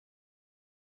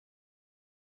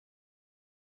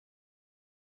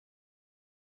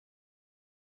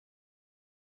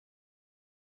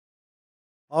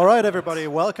All right, everybody,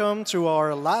 welcome to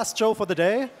our last show for the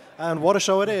day. And what a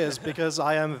show it is, because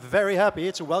I am very happy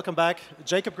to welcome back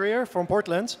Jacob Grier from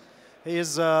Portland. He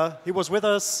was with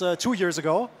us 2 years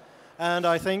ago, and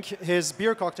I think his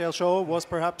beer cocktail show was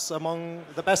perhaps among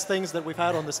the best things that we've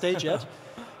had on the stage yet.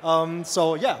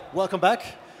 So yeah, welcome back.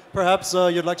 Perhaps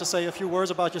you'd like to say a few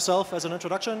words about yourself as an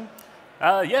introduction?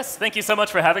 Yes, thank you so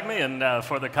much for having me and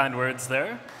for the kind words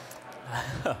there.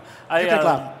 You can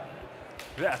clap.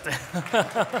 Yeah,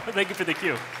 thank you for the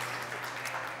cue.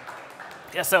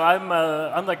 Yeah, so I'm,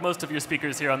 unlike most of your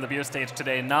speakers here on the beer stage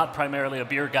today, not primarily a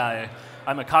beer guy.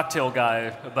 I'm a cocktail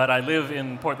guy, but I live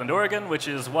in Portland, Oregon, which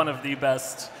is one of the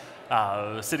best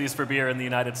cities for beer in the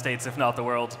United States, if not the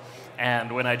world.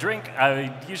 And when I drink,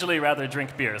 I usually rather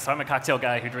drink beer. So I'm a cocktail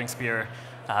guy who drinks beer,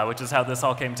 which is how this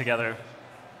all came together.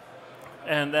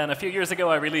 And then a few years ago,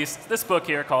 I released this book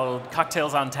here called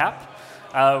Cocktails on Tap,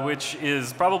 which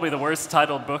is probably the worst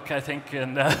titled book, I think,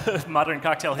 in modern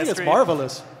cocktail history. It's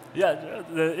marvelous. Yeah,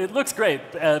 it looks great.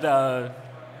 And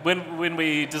when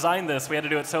we designed this, we had to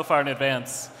do it so far in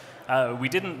advance. We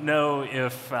didn't know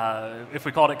if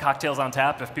we called it Cocktails on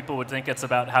Tap, if people would think it's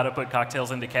about how to put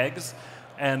cocktails into kegs.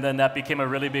 And then that became a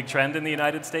really big trend in the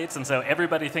United States. And so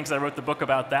everybody thinks I wrote the book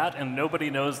about that, and nobody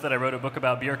knows that I wrote a book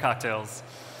about beer cocktails.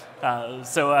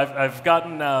 So I've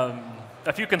gotten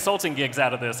a few consulting gigs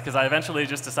out of this, because I eventually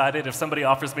just decided if somebody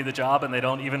offers me the job and they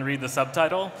don't even read the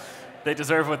subtitle, they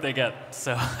deserve what they get.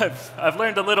 So I've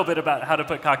learned a little bit about how to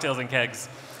put cocktails in kegs.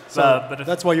 So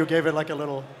that's why you gave it like a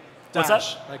little dash.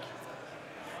 What's that? Like,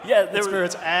 yeah,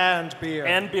 spirits and beer.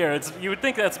 And beer. You would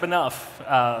think that's enough,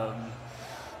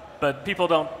 but people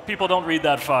don't read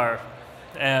that far.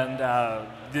 And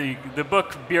the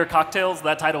book Beer Cocktails,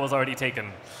 that title was already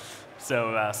taken.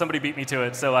 So somebody beat me to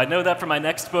it. So I know that for my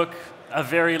next book, a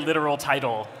very literal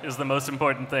title is the most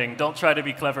important thing. Don't try to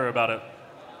be clever about it.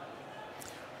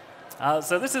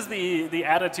 So this is the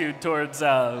attitude towards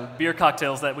beer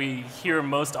cocktails that we hear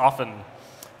most often.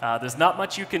 There's not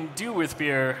much you can do with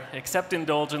beer except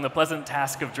indulge in the pleasant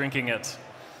task of drinking it.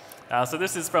 So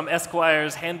this is from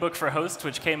Esquire's Handbook for Hosts,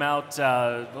 which came out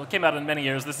in many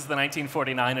years. This is the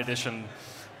 1949 edition.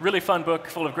 Really fun book,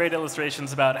 full of great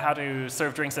illustrations about how to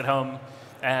serve drinks at home.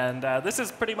 And this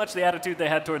is pretty much the attitude they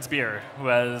had towards beer,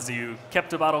 was you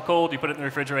kept a bottle cold, you put it in the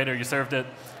refrigerator, you served it.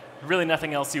 Really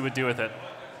nothing else you would do with it.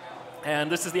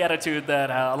 And this is the attitude that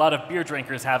a lot of beer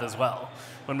drinkers have as well.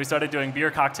 When we started doing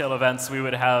beer cocktail events, we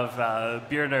would have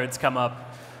beer nerds come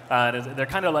up. They're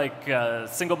kind of like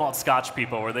single malt Scotch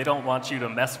people, where they don't want you to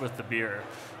mess with the beer.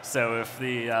 So if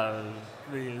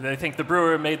they think the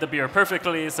brewer made the beer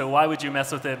perfectly, so why would you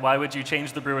mess with it? Why would you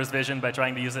change the brewer's vision by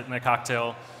trying to use it in a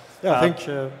cocktail? Yeah, I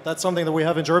think that's something that we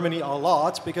have in Germany a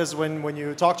lot, because when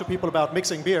you talk to people about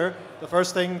mixing beer, the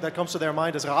first thing that comes to their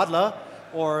mind is Radler,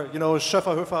 or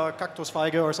Schöfferhofer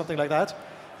Kaktusfeige or something like that.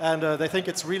 And they think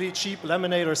it's really cheap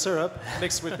lemonade or syrup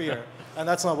mixed with beer. And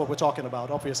that's not what we're talking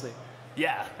about, obviously.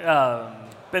 Yeah,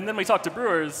 and then we talk to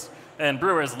brewers, and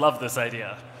brewers love this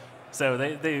idea. So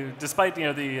they despite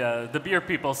the beer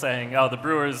people saying, oh, the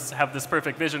brewers have this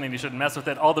perfect vision and you shouldn't mess with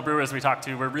it, all the brewers we talked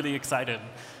to were really excited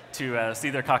to see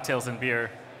their cocktails in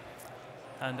beer.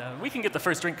 And we can get the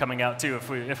first drink coming out too if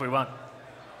we want.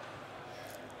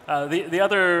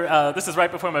 This is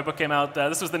right before my book came out.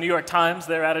 This was the New York Times,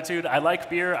 their attitude. I like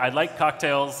beer, I like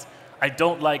cocktails, I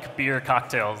don't like beer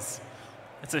cocktails.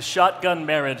 It's a shotgun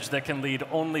marriage that can lead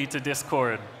only to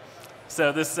discord.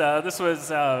 So this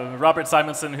was Robert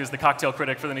Simonson, who's the cocktail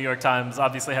critic for the New York Times,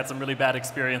 obviously had some really bad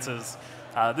experiences.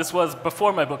 This was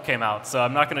before my book came out, so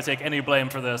I'm not going to take any blame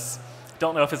for this.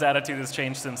 Don't know if his attitude has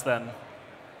changed since then.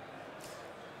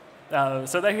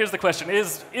 So here's the question.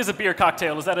 Is a beer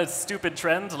cocktail, is that a stupid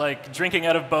trend, like drinking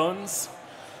out of bones?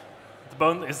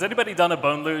 Has anybody done a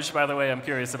bone luge, by the way? I'm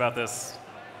curious about this.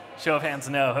 Show of hands,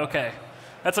 no. OK.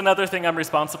 That's another thing I'm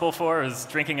responsible for, is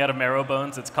drinking out of marrow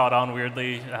bones. It's caught on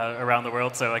weirdly around the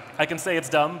world. So I can say it's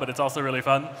dumb, but it's also really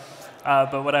fun.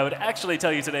 But what I would actually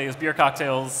tell you today is beer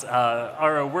cocktails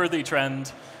are a worthy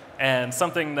trend and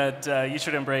something that you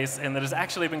should embrace, and that has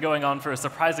actually been going on for a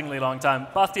surprisingly long time.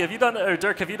 Basti, have you done, or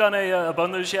Dirk, have you done a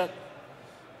bone luge yet?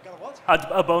 Got a what?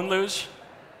 A bone luge?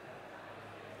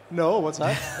 No, what's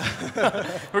that?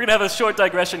 We're going to have a short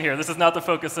digression here. This is not the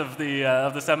focus of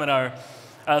the seminar.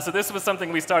 So this was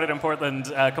something we started in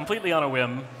Portland completely on a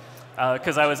whim,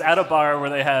 because I was at a bar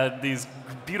where they had these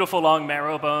beautiful long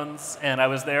marrow bones, and I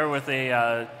was there with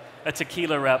a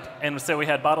tequila rep, and so we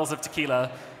had bottles of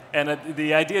tequila, and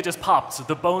the idea just popped,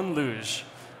 the bone luge.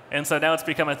 And so now it's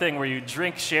become a thing where you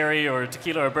drink sherry or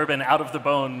tequila or bourbon out of the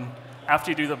bone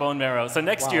after you do the bone marrow. So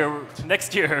next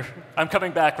year, I'm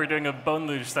coming back. We're doing a bone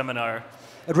luge seminar.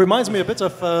 It reminds me a bit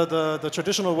of the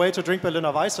traditional way to drink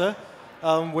Berliner Weisse,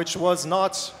 which was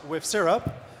not with syrup,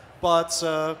 but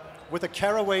with a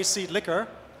caraway seed liquor.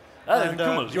 And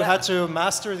you had to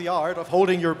master the art of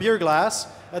holding your beer glass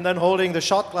and then holding the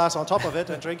shot glass on top of it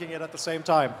and drinking it at the same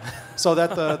time, so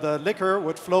that the liquor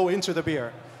would flow into the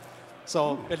beer.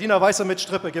 So Berliner Weisse mit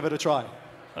Strippe, give it a try.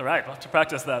 All right, we'll have to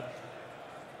practice that.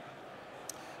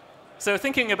 So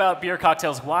thinking about beer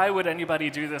cocktails, why would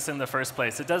anybody do this in the first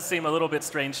place? It does seem a little bit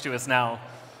strange to us now.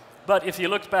 But if you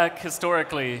look back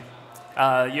historically,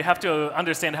 you have to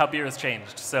understand how beer has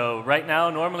changed. So right now,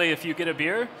 normally if you get a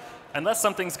beer, unless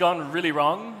something's gone really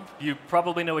wrong, you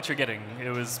probably know what you're getting.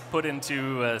 It was put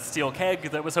into a steel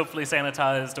keg that was hopefully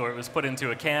sanitized, or it was put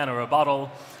into a can or a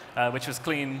bottle, which was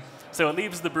clean. So it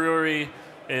leaves the brewery.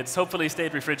 It's hopefully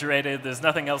stayed refrigerated. There's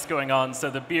nothing else going on. So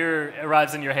the beer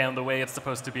arrives in your hand the way it's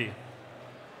supposed to be.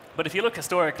 But if you look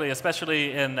historically,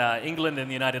 especially in England and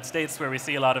the United States, where we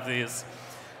see a lot of these,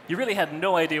 you really had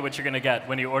no idea what you're going to get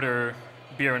when you order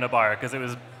beer in a bar, because it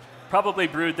was probably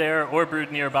brewed there or brewed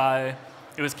nearby.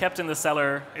 It was kept in the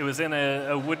cellar. It was in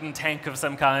a wooden tank of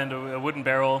some kind, a wooden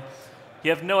barrel.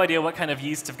 You have no idea what kind of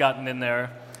yeast have gotten in there.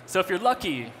 So if you're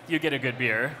lucky, you get a good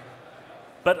beer.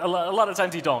 But a lot of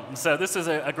times you don't. And so this is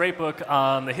a great book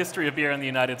on the history of beer in the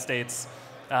United States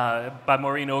by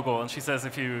Maureen Ogle. And she says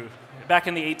back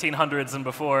in the 1800s and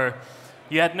before,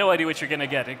 you had no idea what you're going to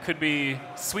get. It could be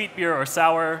sweet beer or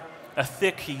sour, a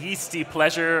thick, yeasty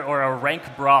pleasure, or a rank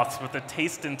broth with the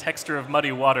taste and texture of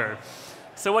muddy water.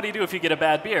 So what do you do if you get a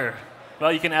bad beer?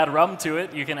 Well, you can add rum to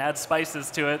it. You can add spices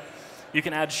to it. You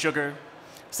can add sugar.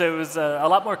 So it was a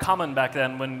lot more common back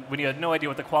then when you had no idea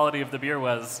what the quality of the beer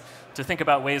was to think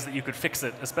about ways that you could fix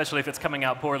it, especially if it's coming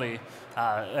out poorly,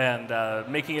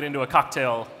 and making it into a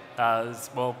cocktail.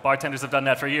 Well, bartenders have done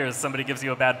that for years. Somebody gives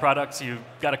you a bad product, you've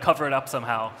got to cover it up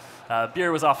somehow.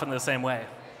 Beer was often the same way.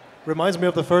 Reminds me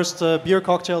of the first beer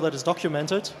cocktail that is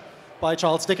documented by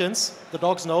Charles Dickens, the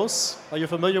dog's nose. Are you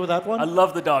familiar with that one? I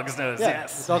love the dog's nose, yeah,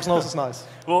 yes. The dog's nose is nice.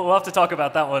 We'll have to talk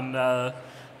about that one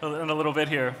in a little bit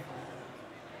here.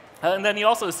 And then you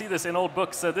also see this in old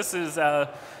books. So this is a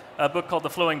book called The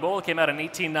Flowing Bowl. It came out in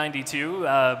 1892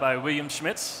 by William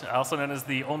Schmidt, also known as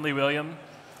the Only William.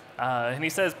 And he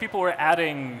says people were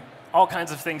adding all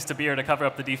kinds of things to beer to cover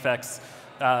up the defects.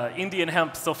 Indian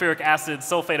hemp, sulfuric acid,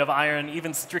 sulfate of iron,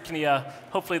 even strychnia.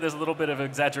 Hopefully there's a little bit of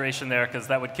exaggeration there because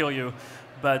that would kill you.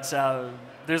 But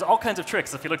there's all kinds of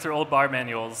tricks. If you look through old bar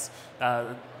manuals,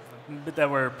 that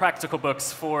were practical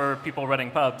books for people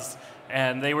running pubs,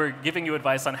 and they were giving you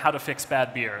advice on how to fix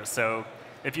bad beer. So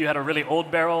if you had a really old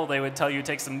barrel, they would tell you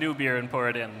take some new beer and pour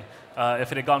it in.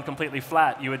 If it had gone completely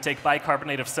flat, you would take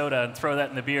bicarbonate of soda and throw that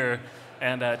in the beer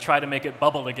and try to make it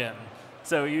bubble again.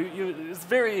 So it's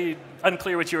very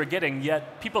unclear what you were getting,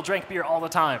 yet people drank beer all the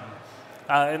time.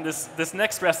 And this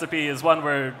next recipe is one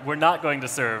we're not going to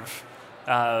serve.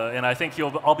 And I think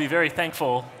you'll all be very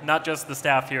thankful, not just the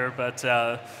staff here, but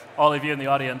all of you in the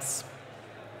audience.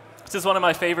 This is one of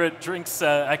my favorite drinks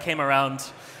I came around.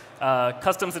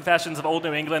 Customs and Fashions of Old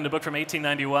New England, a book from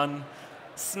 1891.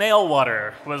 Snail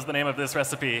water was the name of this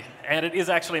recipe, and it is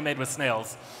actually made with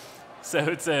snails. So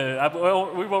it's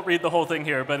we won't read the whole thing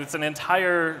here, but it's an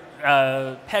entire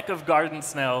peck of garden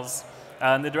snails,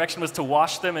 and the direction was to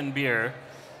wash them in beer,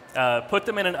 put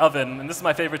them in an oven, and this is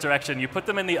my favorite direction. You put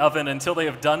them in the oven until they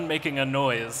have done making a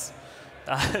noise,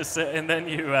 and then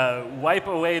you wipe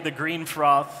away the green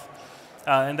froth,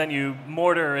 and then you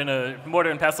mortar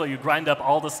and pestle. You grind up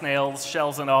all the snails,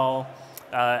 shells and all.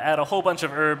 Add a whole bunch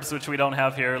of herbs, which we don't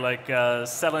have here, like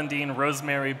celandine,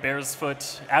 rosemary, bear's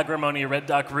foot, agrimony, red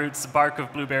dock roots, bark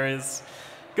of blueberries.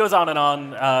 Goes on and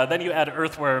on. Then you add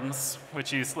earthworms,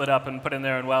 which you slit up and put in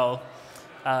there and well.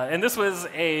 And this was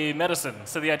a medicine.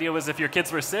 So the idea was if your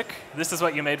kids were sick, this is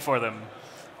what you made for them.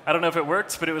 I don't know if it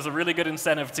worked, but it was a really good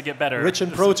incentive to get better. Rich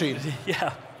in protein.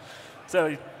 Yeah.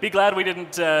 So be glad we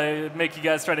didn't make you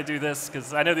guys try to do this,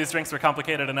 because I know these drinks were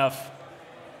complicated enough.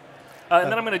 And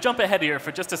then I'm going to jump ahead here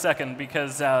for just a second,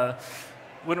 because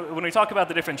when we talk about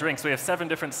the different drinks, we have 7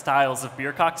 different styles of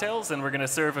beer cocktails, and we're going to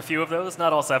serve a few of those,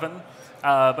 not all 7.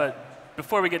 But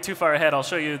before we get too far ahead, I'll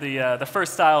show you the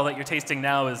first style that you're tasting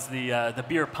now is the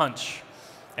beer punch.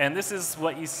 And this is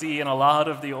what you see in a lot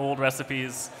of the old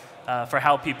recipes for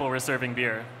how people were serving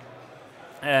beer.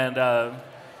 And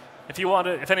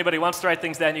if anybody wants to write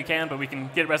things down, you can, but we can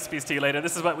get recipes to you later.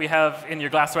 This is what we have in your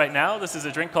glass right now. This is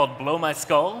a drink called Blow My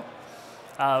Skull.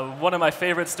 One of my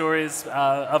favorite stories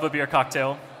of a beer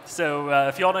cocktail. So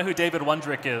if you all know who David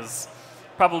Wondrich is,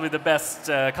 probably the best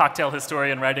cocktail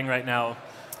historian writing right now.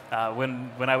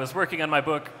 When I was working on my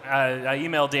book, I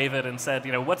emailed David and said,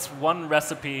 what's one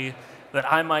recipe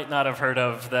that I might not have heard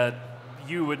of that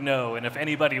you would know, and if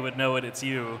anybody would know it, it's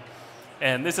you.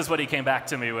 And this is what he came back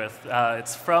to me with.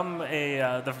 It's from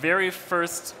the very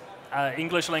first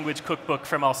English language cookbook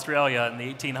from Australia in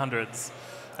the 1800s.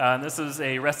 And this is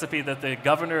a recipe that the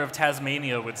governor of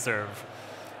Tasmania would serve.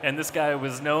 And this guy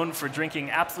was known for drinking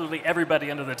absolutely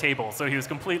everybody under the table. So he was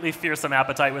completely fearsome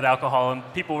appetite with alcohol, and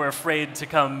people were afraid to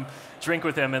come drink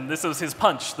with him. And this was his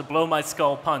punch, the blow my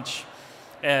skull punch.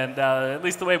 And at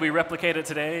least the way we replicate it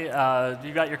today,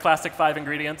 you got your classic 5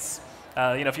 ingredients.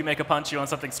 If you make a punch, you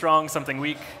want something strong, something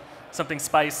weak, something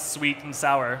spiced, sweet, and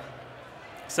sour.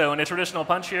 So in a traditional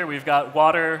punch here, we've got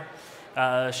water,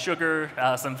 sugar,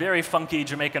 some very funky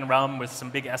Jamaican rum with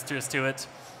some big esters to it,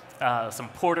 some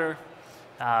porter,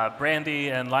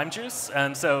 brandy, and lime juice.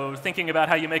 And so thinking about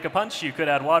how you make a punch, you could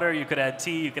add water, you could add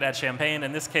tea, you could add champagne.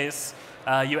 In this case,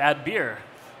 you add beer.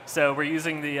 So we're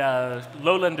using the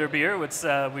Lowlander beer, which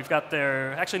we've got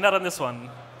there, actually not on this one.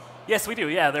 Yes, we do,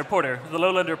 yeah, they're porter, the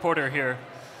Lowlander porter here.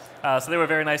 So they were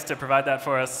very nice to provide that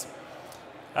for us.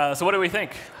 So what do we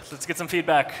think? Let's get some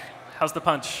feedback. How's the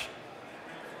punch?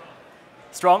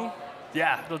 Strong?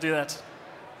 Yeah, it'll do that.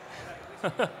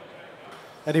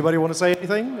 Anybody want to say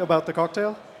anything about the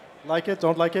cocktail? Like it,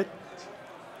 don't like it?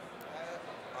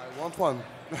 I want one.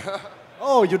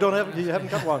 Oh, you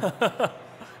haven't got one.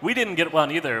 We didn't get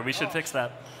one either. We should fix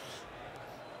that.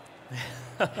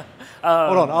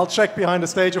 Hold on, I'll check behind the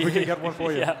stage if we can get one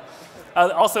for you. Yeah.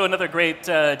 Also, another great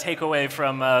takeaway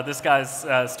from this guy's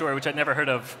story, which I'd never heard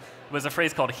of, was a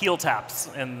phrase called heel taps.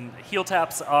 And heel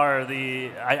taps are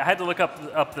I had to look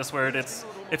up this word. It's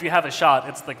if you have a shot,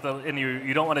 it's like and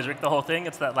you don't want to drink the whole thing.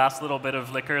 It's that last little bit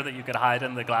of liquor that you could hide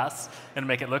in the glass and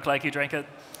make it look like you drank it.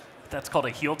 That's called a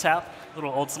heel tap,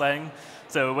 little old slang.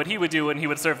 So what he would do when he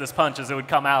would serve this punch is it would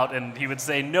come out and he would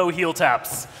say, "No heel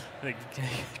taps." Like,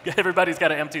 everybody's got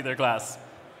to empty their glass.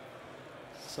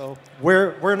 So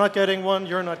we're not getting one,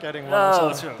 you're not getting one,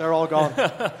 Oh, so true. they're all gone.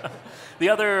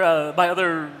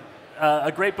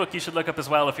 A great book you should look up as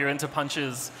well if you're into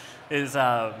punches is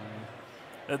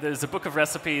there's a book of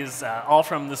recipes all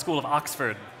from the School of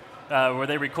Oxford where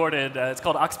they recorded, it's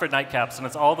called Oxford Nightcaps, and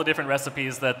it's all the different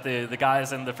recipes that the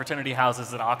guys in the fraternity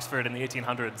houses at Oxford in the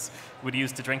 1800s would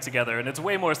use to drink together. And it's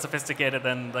way more sophisticated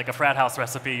than like a frat house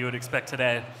recipe you would expect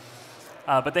today.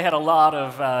 But they had a lot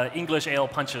of English ale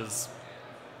punches.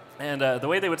 And the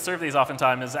way they would serve these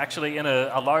oftentimes is actually in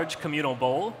a large communal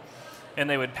bowl, and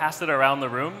they would pass it around the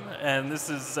room. And this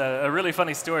is a really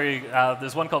funny story.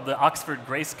 There's one called the Oxford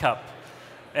Grace Cup.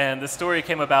 And the story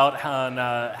came about on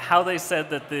how they said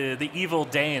that the evil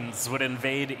Danes would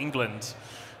invade England.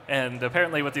 And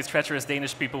apparently what these treacherous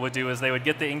Danish people would do is they would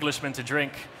get the Englishman to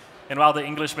drink, and while the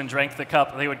Englishman drank the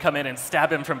cup, they would come in and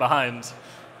stab him from behind.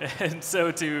 And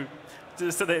so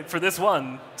for this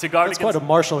one, to guard It's against... quite a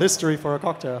martial history for a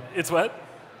cocktail. It's what?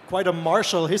 Quite a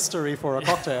martial history for a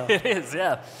cocktail. It is,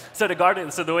 yeah. So to guard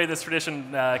it, so the way this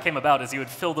tradition came about is you would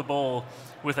fill the bowl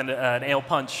with an ale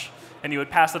punch, and you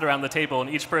would pass it around the table, and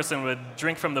each person would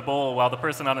drink from the bowl while the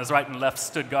person on his right and left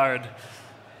stood guard.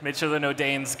 Made sure there were no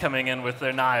Danes coming in with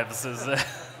their knives,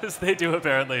 as they do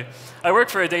apparently. I work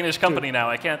for a Danish company now.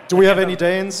 I can't. Do we have any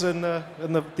Danes in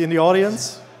the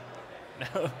audience?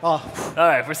 No. Oh. All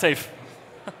right, we're safe.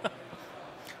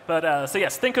 But so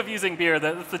yes, think of using beer.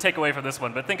 That's the takeaway for this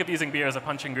one. But think of using beer as a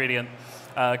punch ingredient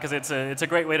because it's a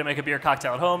great way to make a beer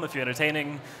cocktail at home if you're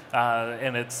entertaining,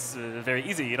 and it's very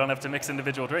easy. You don't have to mix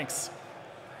individual drinks.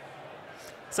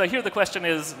 So here the question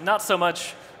is not so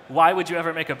much why would you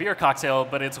ever make a beer cocktail,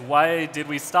 but it's why did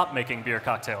we stop making beer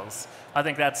cocktails? I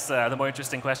think that's the more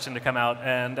interesting question to come out,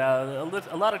 and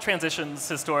a lot of transitions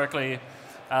historically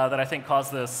that I think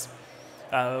caused this.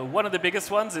 One of the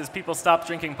biggest ones is people stopped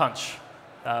drinking punch.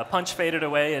 Punch faded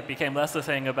away. It became less a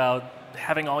thing about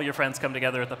having all your friends come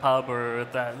together at the pub or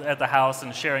at the house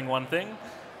and sharing one thing,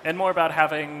 and more about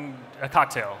having a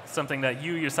cocktail, something that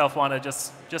you yourself wanted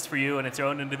just for you, and it's your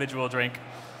own individual drink.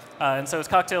 And so as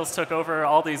cocktails took over,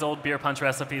 all these old beer punch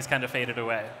recipes kind of faded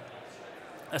away.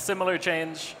 A similar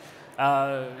change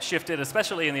shifted,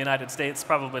 especially in the United States,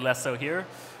 probably less so here.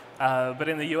 But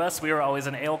in the US, we were always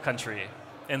an ale country.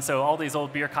 And so all these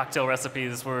old beer cocktail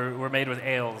recipes were made with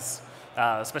ales,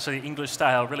 especially English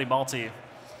style, really malty.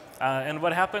 And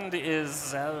what happened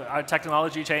is our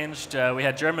technology changed. We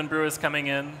had German brewers coming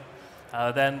in.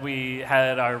 Then we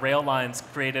had our rail lines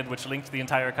created, which linked the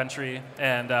entire country.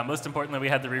 And most importantly, we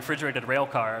had the refrigerated rail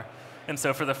car. And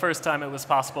so for the first time, it was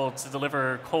possible to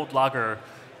deliver cold lager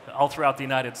all throughout the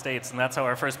United States. And that's how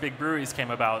our first big breweries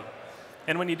came about.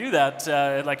 And when you do that,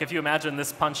 like if you imagine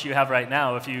this punch you have right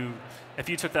now, if you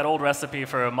took that old recipe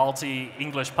for a malty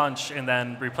English punch and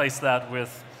then replaced that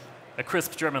with a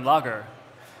crisp German lager.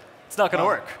 It's not going to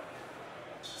work.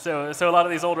 So a lot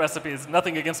of these old recipes,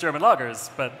 nothing against German lagers,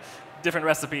 but different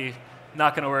recipe,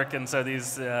 not going to work, and so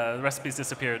these recipes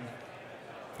disappeared.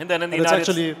 And then in the United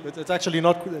States, it's actually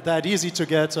not that easy to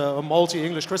get a malty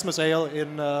English Christmas ale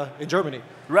in Germany.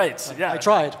 Right. Yeah. I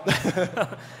tried.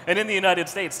 And in the United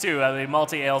States too,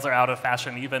 malty ales are out of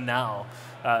fashion even now.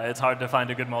 It's hard to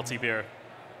find a good malty beer.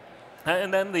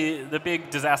 And then the big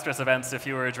disastrous events, if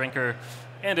you were a drinker,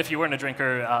 and if you weren't a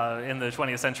drinker, in the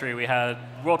 20th century, we had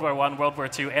World War I, World War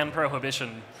II, and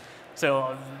Prohibition.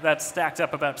 So that stacked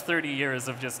up about 30 years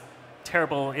of just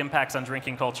terrible impacts on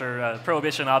drinking culture.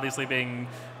 Prohibition obviously being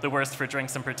the worst for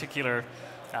drinks in particular,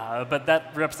 but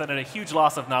that represented a huge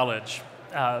loss of knowledge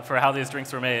for how these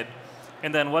drinks were made.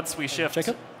 And then once we shift...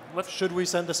 Jacob, should we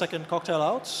send the second cocktail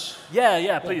out?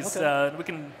 Yeah, please. Okay. We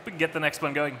can get the next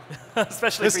one going,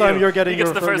 especially this for time you. You're getting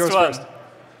yours first.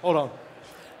 Hold on.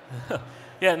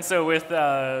 Yeah, and so with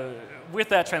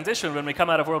that transition, when we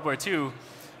come out of World War II,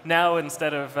 now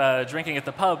instead of drinking at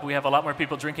the pub, we have a lot more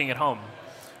people drinking at home.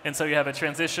 And so you have a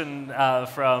transition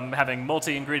from having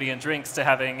multi-ingredient drinks to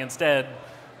having instead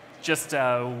just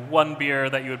one beer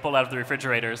that you would pull out of the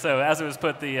refrigerator. So as it was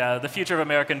put, the future of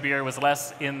American beer was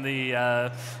less in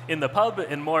the pub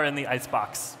and more in the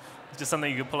icebox, just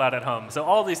something you could pull out at home. So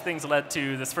all these things led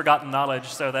to this forgotten knowledge,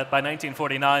 so that by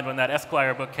 1949, when that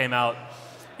Esquire book came out,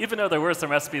 even though there were some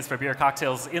recipes for beer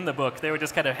cocktails in the book, they were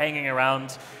just kind of hanging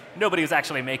around. Nobody was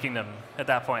actually making them at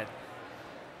that point.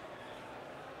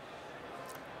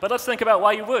 But let's think about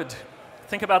why you would.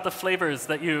 Think about the flavors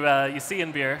that you see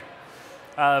in beer.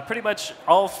 Pretty much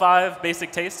all 5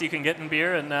 basic tastes you can get in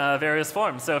beer in various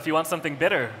forms. So if you want something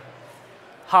bitter,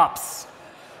 hops,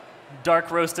 dark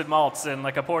roasted malts in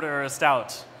like a porter or a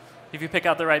stout. If you pick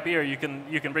out the right beer, you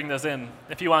can bring those in.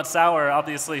 If you want sour,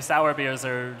 obviously sour beers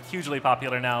are hugely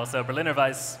popular now. So Berliner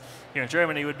Weiss here in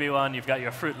Germany would be one. You've got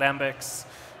your fruit lambics.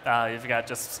 You've got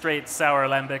just straight sour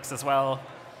lambics as well.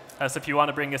 So if you want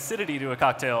to bring acidity to a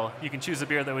cocktail, you can choose a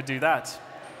beer that would do that.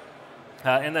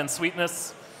 And then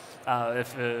sweetness.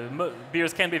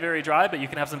 Beers can be very dry, but you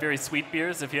can have some very sweet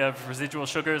beers if you have residual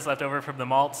sugars left over from the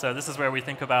malt. So this is where we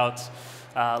think about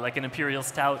like an imperial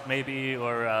stout maybe,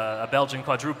 or a Belgian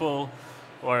quadruple,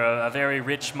 or a very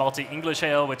rich malty English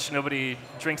ale, which nobody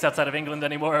drinks outside of England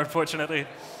anymore, unfortunately.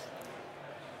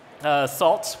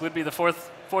 Salt would be the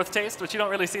fourth taste, which you don't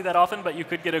really see that often, but you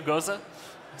could get a goza.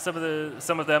 Some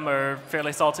of them are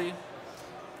fairly salty.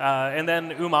 And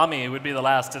then umami would be the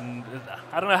last. And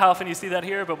I don't know how often you see that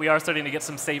here, but we are starting to get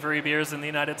some savory beers in the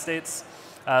United States.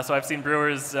 So I've seen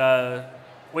brewers,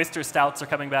 oyster stouts are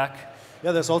coming back.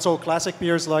 Yeah, there's also classic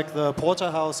beers like the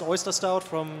Porterhouse Oyster Stout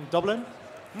from Dublin,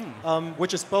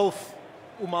 which is both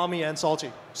umami and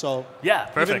salty. So yeah,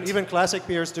 perfect. Even classic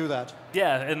beers do that.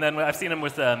 Yeah, and then I've seen them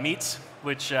with meat,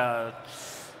 which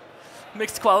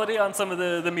mixed quality on some of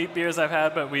the meat beers I've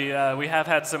had, but we have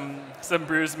had some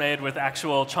brews made with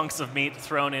actual chunks of meat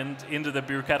thrown into the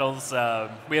brew kettles.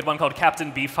 We had one called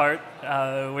Captain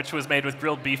Beefheart, which was made with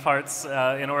grilled beef hearts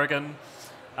in Oregon.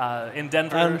 In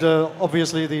Denver. And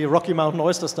obviously the Rocky Mountain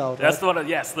Oyster Stout. That's right? the one,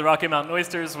 yes, the Rocky Mountain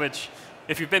Oysters, which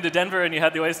if you've been to Denver and you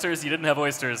had the oysters, you didn't have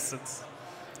oysters.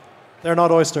 They're not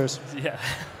oysters. Yeah.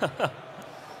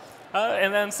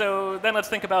 And then let's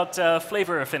think about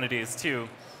flavor affinities too,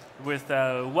 with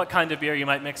what kind of beer you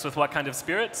might mix with what kind of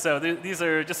spirit. So these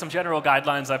are just some general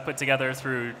guidelines I've put together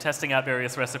through testing out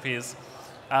various recipes.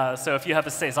 So if you have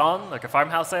a saison, like a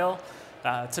farmhouse ale,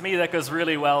 to me that goes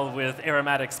really well with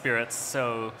aromatic spirits.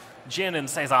 So gin and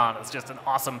saison is just an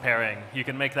awesome pairing. You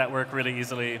can make that work really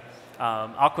easily.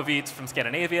 Aquavit from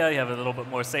Scandinavia, you have a little bit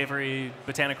more savory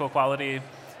botanical quality.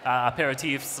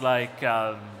 Aperitifs like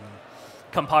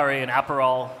Campari and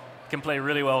Aperol can play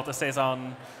really well with the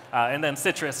saison. And then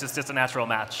citrus is just a natural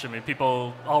match. I mean,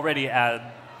 people already add,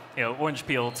 orange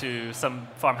peel to some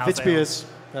farmhouse ales.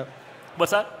 Yeah.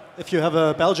 What's that? If you have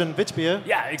a Belgian witbier,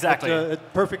 yeah, exactly. It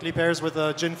perfectly pairs with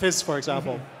a gin fizz, for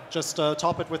example. Just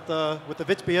top it with the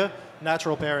witbier,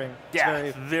 natural pairing.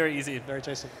 It's very easy. Very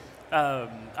tasty.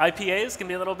 IPAs can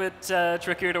be a little bit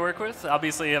trickier to work with.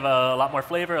 Obviously, you have a lot more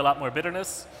flavor, a lot more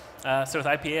bitterness. So with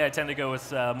IPA, I tend to go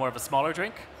with more of a smaller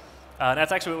drink. And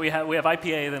that's actually what we have. We have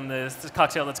IPA, then this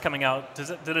cocktail that's coming out. Did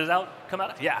it come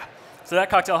out? Yeah. So that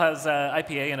cocktail has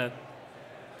IPA in it.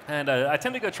 And I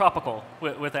tend to go tropical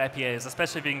with IPAs,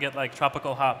 especially if you can get like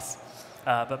tropical hops.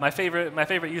 But my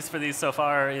favorite use for these so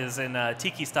far is in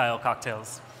tiki-style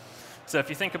cocktails. So if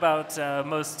you think about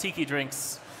most tiki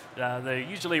drinks, they're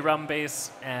usually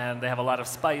rum-based, and they have a lot of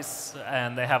spice,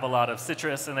 and they have a lot of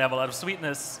citrus, and they have a lot of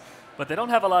sweetness, but they don't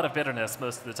have a lot of bitterness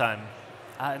most of the time.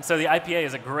 And so the IPA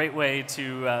is a great way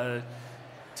to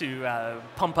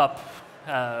pump up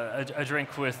a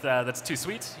drink with that's too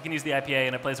sweet. You can use the IPA,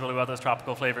 and it plays really well with those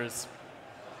tropical flavors.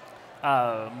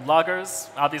 Lagers,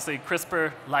 obviously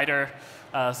crisper, lighter,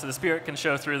 so the spirit can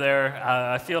show through there.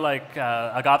 I feel like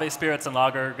agave spirits and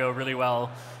lager go really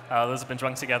well. Those have been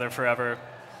drunk together forever.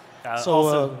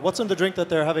 What's in the drink that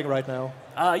they're having right now?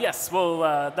 Yes,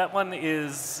 well, that one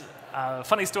is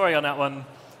funny story on that one.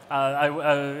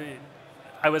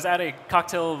 I was at a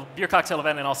beer cocktail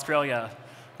event in Australia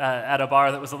at a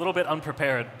bar that was a little bit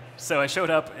unprepared. So I showed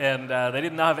up, and they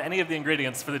didn't have any of the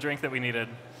ingredients for the drink that we needed.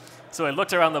 So I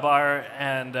looked around the bar,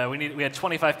 and we had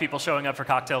 25 people showing up for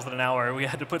cocktails in an hour. We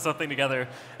had to put something together,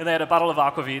 and they had a bottle of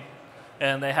aquavit,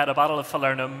 and they had a bottle of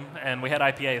falernum, and we had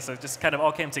IPA, so it just kind of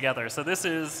all came together. So this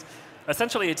is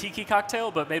essentially a tiki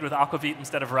cocktail, but made with aquavit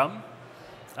instead of rum.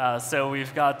 So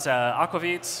we've got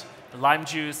aquavit, lime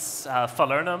juice,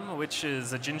 falernum, which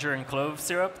is a ginger and clove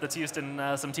syrup that's used in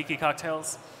some tiki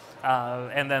cocktails,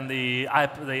 and then the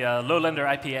Lowlander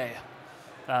IPA,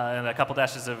 and a couple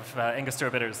dashes of Angostura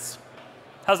bitters.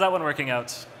 How's that one working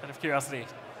out, out of curiosity?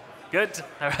 Good?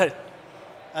 All right.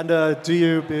 And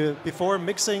before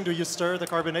mixing, do you stir the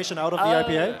carbonation out of the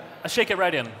IPA? I shake it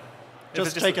right in.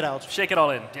 Just take it out. Shake it all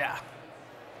in, yeah.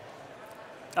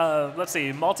 Let's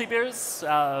see, malty beers.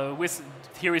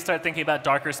 Here we start thinking about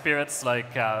darker spirits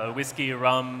like whiskey,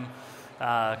 rum,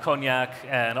 cognac,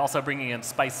 and also bringing in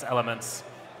spice elements.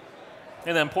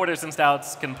 And then porters and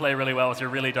stouts can play really well with your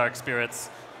really dark spirits,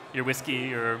 your whiskey,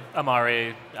 your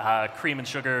amari, cream and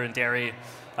sugar and dairy,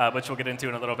 which we'll get into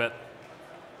in a little bit.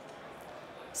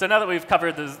 So now that we've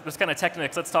covered this kind of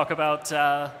techniques, let's talk about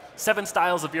 7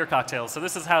 styles of beer cocktails. So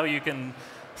this is how you can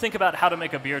think about how to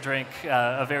make a beer drink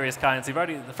of various kinds.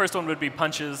 The first one would be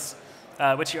punches,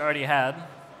 which you already had.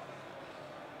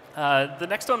 The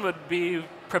next one would be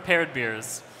prepared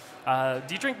beers.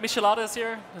 Do you drink micheladas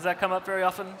here? Does that come up very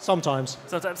often? Sometimes.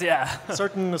 Sometimes, yeah.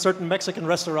 certain Mexican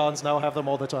restaurants now have them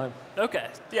all the time. Okay,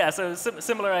 yeah, so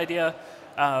similar idea.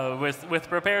 With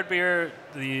prepared beer,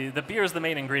 the beer is the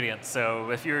main ingredient.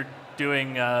 So if you're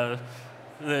doing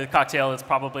the cocktail, it's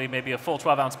probably maybe a full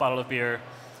 12-ounce bottle of beer.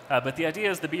 But the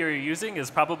idea is the beer you're using is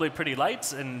probably pretty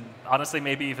light and honestly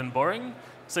maybe even boring.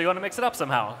 So you want to mix it up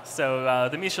somehow. So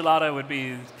the michelada would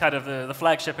be kind of the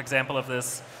flagship example of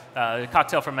this.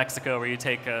 Cocktail from Mexico, where you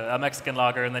take a Mexican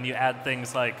lager and then you add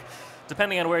things like,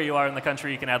 depending on where you are in the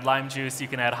country, you can add lime juice, you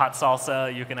can add hot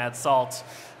salsa, you can add salt.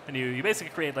 And you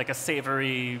basically create like a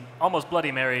savory, almost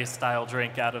Bloody Mary style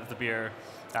drink out of the beer,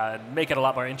 and make it a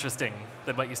lot more interesting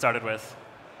than what you started with.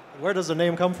 Where does the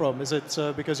name come from? Is it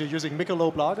because you're using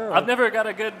Michelob Lager? Or? I've never got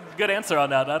a good answer on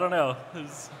that. I don't know.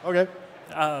 Okay.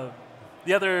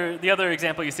 The other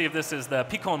example you see of this is the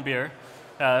Picon beer.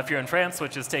 If you're in France,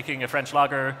 which is taking a French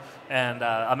lager and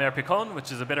Amer Picon,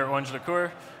 which is a bitter orange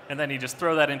liqueur, and then you just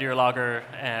throw that into your lager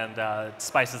and it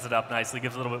spices it up nicely,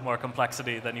 gives a little bit more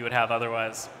complexity than you would have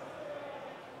otherwise.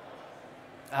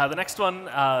 The next one,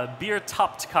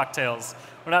 beer-topped cocktails.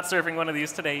 We're not serving one of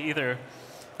these today either,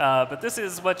 but this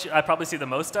is what I probably see the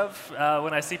most of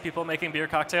when I see people making beer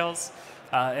cocktails,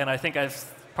 and I think I've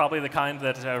probably the kind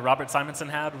that Robert Simonson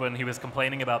had when he was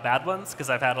complaining about bad ones,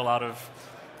 because I've had a lot of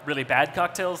really bad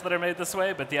cocktails that are made this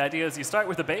way, but the idea is you start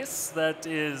with a base that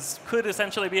could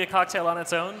essentially be a cocktail on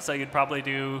its own, so you'd probably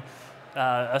do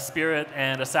a spirit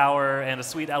and a sour and a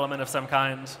sweet element of some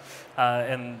kind,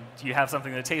 and you have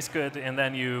something that tastes good, and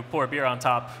then you pour beer on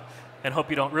top and hope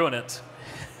you don't ruin it.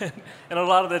 And a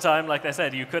lot of the time, like I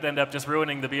said, you could end up just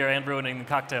ruining the beer and ruining the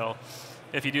cocktail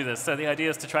if you do this. So the idea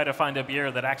is to try to find a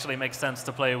beer that actually makes sense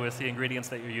to play with the ingredients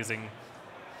that you're using.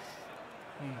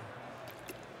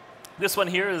 This one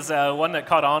here is one that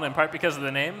caught on in part because of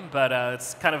the name, but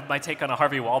it's kind of my take on a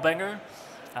Harvey Wallbanger.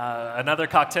 Another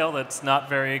cocktail that's not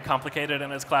very complicated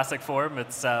in its classic form.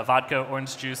 It's vodka,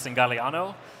 orange juice, and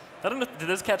Galliano. I don't know, did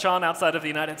this catch on outside of the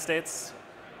United States?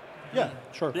 Yeah,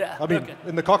 sure. Yeah, I mean, okay.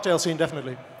 In the cocktail scene,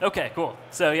 definitely. Okay, cool.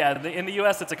 So yeah, in the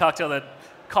US, it's a cocktail that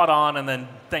caught on and then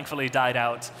thankfully died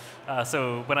out.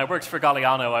 So when I worked for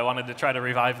Galliano, I wanted to try to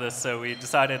revive this, so we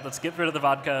decided let's get rid of the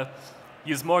vodka,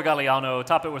 use more Galliano,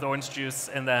 top it with orange juice,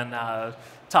 and then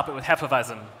top it with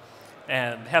Hefeweizen.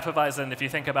 And Hefeweizen, if you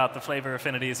think about the flavor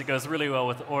affinities, it goes really well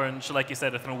with orange. Like you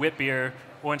said, with a wit beer,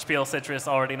 orange peel, citrus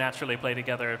already naturally play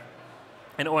together.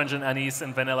 And orange and anise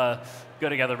and vanilla go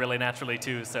together really naturally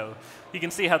too. So you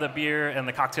can see how the beer and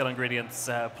the cocktail ingredients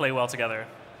play well together.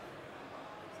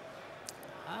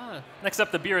 Next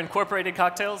up, the beer incorporated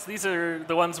cocktails. These are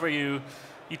the ones where you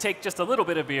take just a little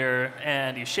bit of beer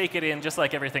and you shake it in just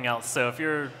like everything else. So if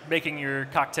you're making your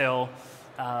cocktail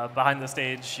behind the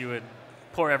stage, you would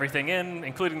pour everything in,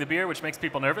 including the beer, which makes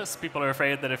people nervous. People are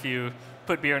afraid that if you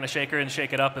put beer in a shaker and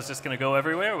shake it up, it's just going to go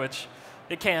everywhere, which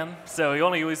it can. So you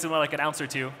only use them like an ounce or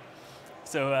two.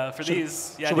 So for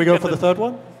these, yeah. Should we go for the third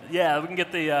one? Yeah, we can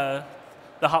get the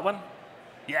hot one.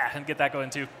 Yeah, and get that going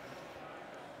too.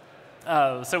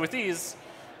 So with these,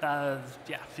 yeah,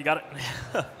 you got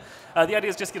it. The idea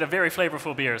is just get a very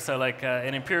flavorful beer. So like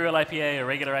an Imperial IPA, a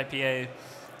regular IPA,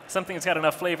 something that's got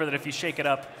enough flavor that if you shake it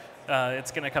up,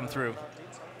 it's going to come through.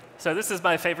 So this is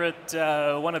my favorite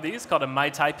one of these, called a Mai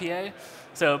Tai IPA.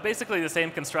 So basically the same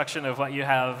construction of what you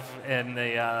have in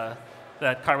the,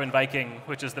 that Carwin Viking,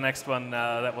 which is the next one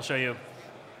that we'll show you,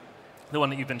 the one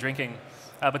that you've been drinking.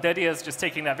 But the idea is just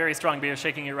taking that very strong beer,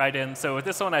 shaking it right in. So with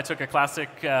this one, I took a classic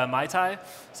Mai Tai.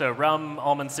 So rum,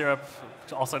 almond syrup,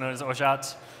 also known as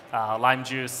orgeat, lime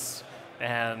juice,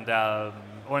 and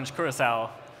orange curacao.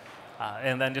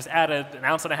 And then just added an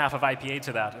ounce and a half of IPA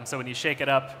to that. And so when you shake it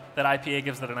up, that IPA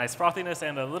gives it a nice frothiness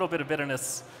and a little bit of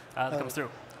bitterness that comes through.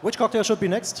 Which cocktail should be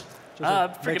next?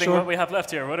 Forgetting what we have left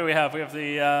here. What do we have? We have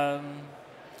the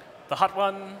hot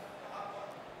one.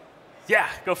 Yeah,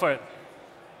 go for it.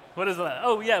 What is that?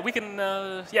 Oh, yeah, we can,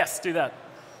 yes, do that.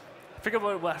 I forget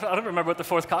what, I don't remember what the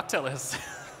fourth cocktail is.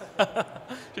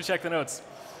 Should check the notes.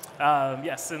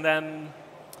 Yes, and then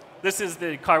this is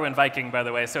the Carwin Viking, by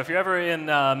the way. So if you're ever in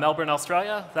Melbourne,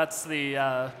 Australia, that's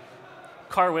the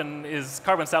Carwin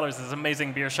Cellars is an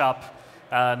amazing beer shop.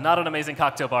 Not an amazing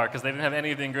cocktail bar, because they didn't have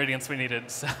any of the ingredients we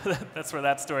needed. So that's where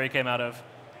that story came out of.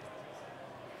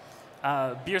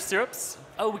 Beer syrups.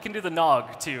 Oh, we can do the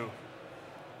nog, too.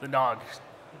 The nog.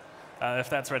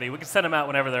 If that's ready. We can send them out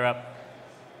whenever they're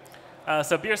up.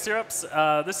 So beer syrups,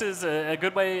 this is a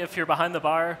good way if you're behind the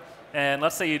bar, and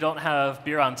let's say you don't have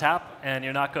beer on tap, and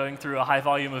you're not going through a high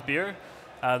volume of beer.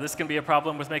 This can be a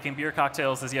problem with making beer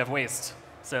cocktails, as you have waste.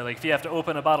 So like if you have to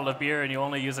open a bottle of beer and you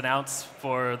only use an ounce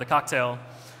for the cocktail,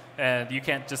 and you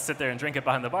can't just sit there and drink it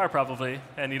behind the bar probably,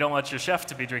 and you don't want your chef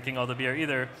to be drinking all the beer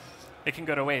either, it can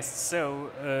go to waste. So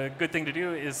a good thing to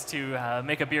do is to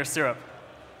make a beer syrup.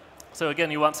 So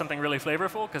again, you want something really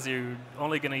flavorful because you're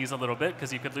only going to use a little bit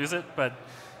because you could lose it. But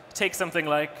take something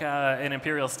like an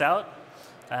Imperial Stout,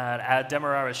 add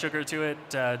Demerara sugar to it,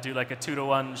 do like a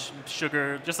 2-to-1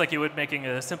 sugar, just like you would making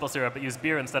a simple syrup, but use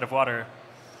beer instead of water.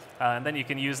 And then you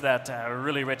can use that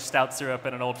really rich stout syrup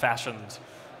in an old-fashioned,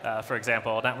 for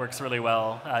example. That works really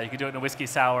well. You can do it in a whiskey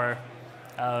sour.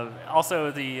 Also,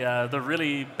 the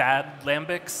really bad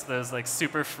lambics, those like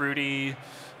super fruity,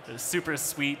 super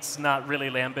sweet, not really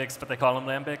lambics, but they call them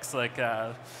lambics, like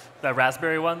the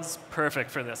raspberry ones, perfect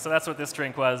for this. So that's what this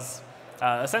drink was.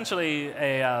 Essentially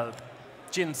a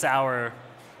gin sour,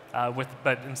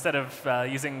 but instead of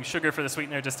using sugar for the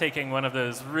sweetener, just taking one of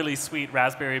those really sweet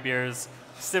raspberry beers,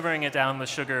 simmering it down with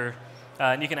sugar,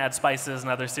 and you can add spices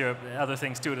and other syrup, other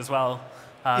things to it as well.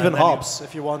 Even hops,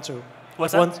 if you want to.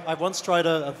 What's that? I've once tried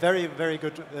a very, very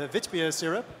good wheat beer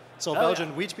syrup, so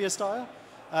Belgian wheat beer style,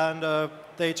 and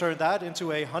they turned that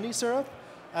into a honey syrup,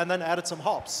 and then added some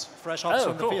hops, fresh hops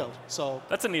from the field. So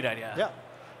that's a neat idea. Yeah,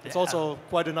 it's also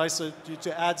quite a nice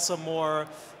to add some more,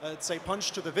 say,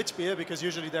 punch to the wheat beer because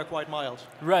usually they're quite mild.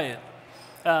 Right.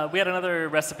 We had another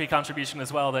recipe contribution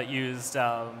as well that used.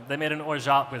 They made an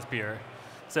orgeat with beer.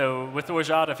 So with the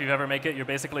orgeat, if you've ever made it, you're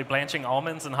basically blanching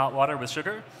almonds in hot water with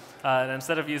sugar. And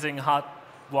instead of using hot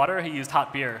water, he used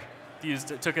hot beer. He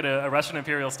took it a Russian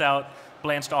Imperial Stout,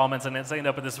 blanched almonds, and it ended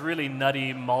up with this really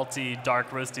nutty, malty, dark,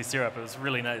 roasty syrup. It was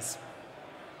really nice.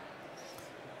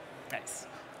 Nice.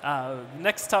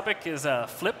 Next topic is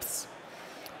flips.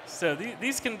 So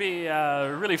these can be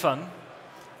really fun.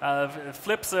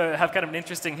 Flips have kind of an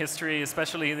interesting history,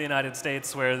 especially in the United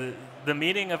States, where the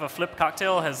meaning of a flip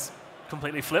cocktail has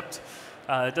completely flipped.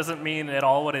 It doesn't mean at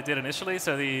all what it did initially.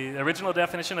 So the original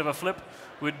definition of a flip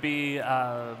would be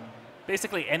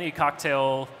basically any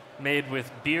cocktail made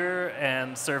with beer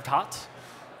and served hot.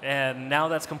 And now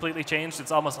that's completely changed.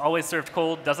 It's almost always served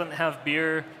cold, doesn't have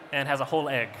beer, and has a whole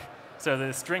egg. So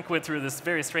this drink went through this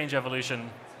very strange evolution.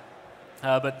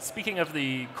 But speaking of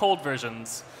the cold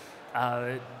versions,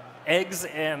 eggs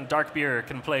and dark beer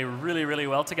can play really, really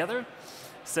well together.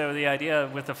 So the idea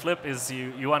with the flip is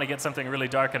you want to get something really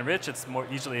dark and rich. It's more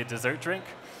usually a dessert drink.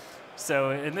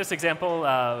 So in this example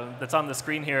that's on the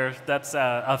screen here, that's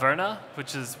Beervana,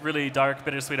 which is really dark,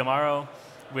 bittersweet Amaro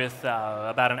with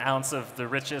about an ounce of the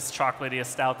richest, chocolatiest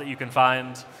stout that you can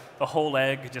find, a whole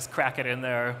egg, just crack it in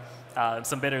there,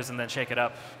 some bitters, and then shake it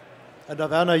up. And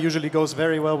Beervana usually goes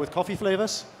very well with coffee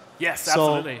flavors. Yes,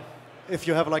 absolutely. So if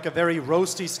you have like a very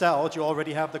roasty stout, you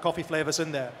already have the coffee flavors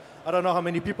in there. I don't know how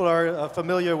many people are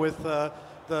familiar with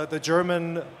the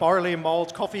German barley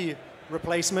malt coffee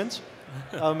replacement.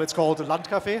 It's called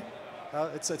Landkaffee.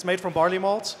 It's made from barley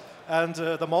malt, and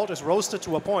the malt is roasted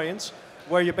to a point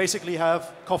where you basically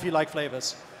have coffee-like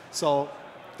flavors. So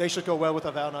they should go well with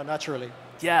Beervana naturally.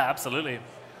 Yeah, absolutely.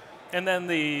 And then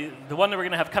the one that we're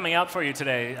going to have coming out for you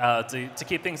today, to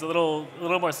keep things a little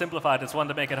more simplified, it's one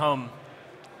to make at home.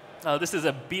 This is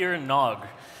a beer nog.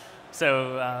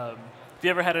 So if you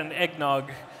ever had an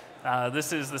eggnog,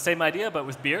 this is the same idea, but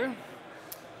with beer.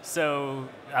 So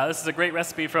this is a great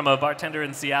recipe from a bartender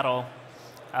in Seattle.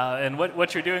 And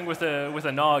what you're doing with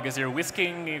a nog is you're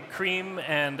whisking cream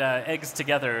and eggs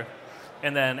together,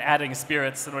 and then adding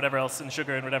spirits and whatever else, and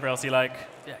sugar and whatever else you like.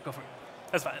 Yeah, go for it.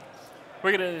 That's fine.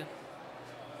 We're gonna.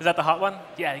 Is that the hot one?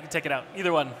 Yeah, you can take it out.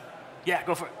 Either one. Yeah,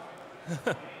 go for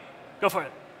it. Go for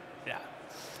it. Yeah.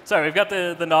 Sorry, we've got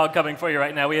the nog coming for you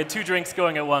right now. We had 2 drinks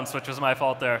going at once, which was my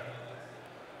fault there.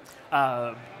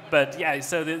 But yeah,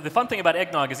 so the fun thing about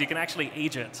eggnog is you can actually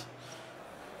age it.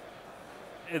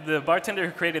 The bartender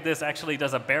who created this actually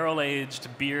does a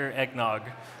barrel-aged beer eggnog.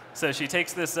 So she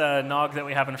takes this nog that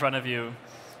we have in front of you,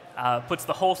 puts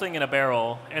the whole thing in a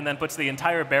barrel, and then puts the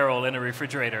entire barrel in a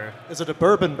refrigerator. Is it a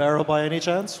bourbon barrel by any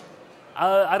chance?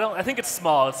 I think it's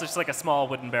small. It's just like a small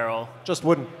wooden barrel. Just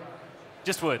wooden?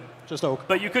 Just wood. Just oak.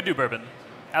 But you could do bourbon.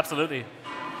 Absolutely.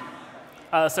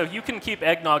 So you can keep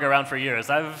eggnog around for years.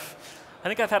 I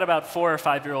think I've had about 4 or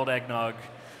 5-year-old eggnog,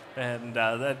 and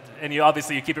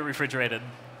you keep it refrigerated.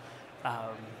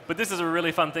 But this is a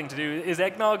really fun thing to do. Is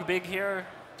eggnog big here?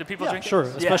 Do people drink it? Sure,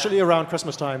 especially around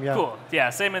Christmas time, yeah. Cool.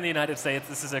 Yeah, same in the United States.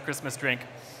 This is a Christmas drink.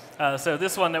 So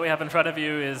this one that we have in front of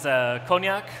you is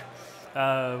cognac.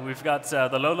 We've got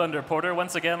the Lowlander Porter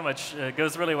once again, which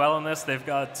goes really well in this. They've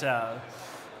got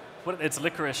it's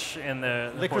licorice in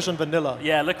the licorice porter. and vanilla.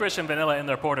 Yeah, licorice and vanilla in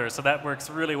their porter, so that works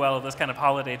really well with this kind of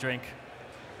holiday drink.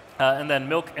 And then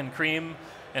milk and cream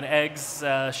and eggs,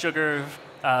 sugar,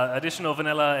 additional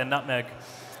vanilla and nutmeg.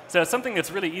 So it's something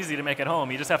that's really easy to make at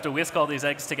home. You just have to whisk all these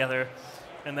eggs together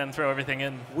and then throw everything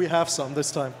in. We have some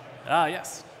this time. Ah,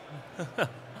 yes.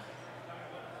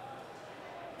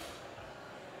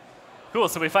 Cool,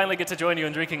 so we finally get to join you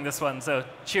in drinking this one. So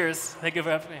cheers. Thank you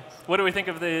for having me. What do we think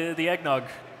of the eggnog?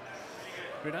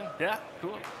 We're done? Yeah?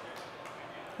 Cool.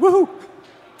 Woohoo!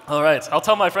 All right, I'll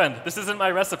tell my friend. This isn't my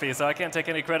recipe, so I can't take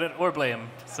any credit or blame.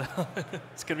 So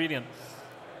it's convenient.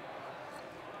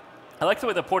 I like the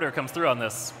way the porter comes through on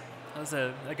this. That was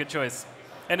a good choice.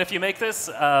 And if you make this,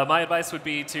 my advice would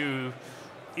be to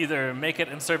either make it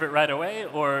and serve it right away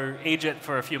or age it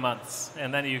for a few months,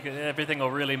 and then everything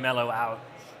will really mellow out.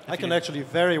 I can actually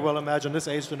very well imagine this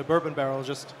aged in a bourbon barrel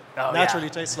just naturally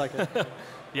tastes like it.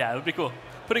 Yeah, it would be cool.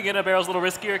 Putting it in a barrel is a little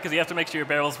riskier because you have to make sure your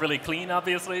barrel's really clean,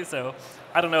 obviously. So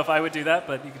I don't know if I would do that,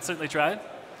 but you can certainly try.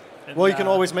 And, well, you can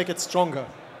always make it stronger.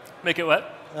 Make it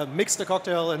what? Mix the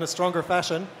cocktail in a stronger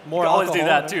fashion. More you can always alcohol. do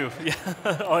that too.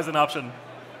 Yeah, always an option.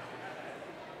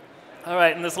 All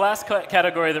right, and this last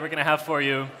category that we're going to have for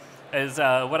you is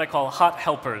what I call hot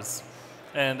helpers.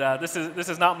 And this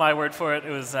is not my word for it.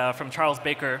 It was from Charles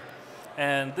Baker.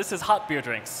 And this is hot beer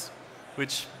drinks,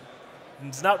 which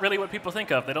is not really what people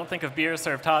think of. They don't think of beer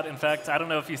served hot. In fact, I don't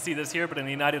know if you see this here, but in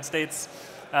the United States,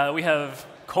 we have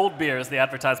cold beer as the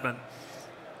advertisement.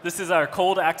 This is our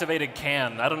cold activated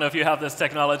can. I don't know if you have this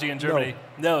technology in Germany.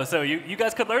 No, so you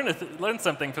guys could learn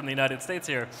something from the United States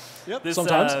here. Yep,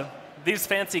 sometimes. These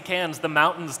fancy cans, the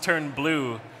mountains turn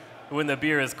blue when the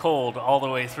beer is cold all the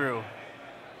way through.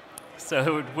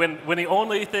 So when the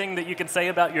only thing that you can say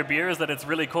about your beer is that it's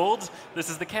really cold,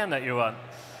 this is the can that you want.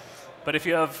 But if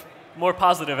you have more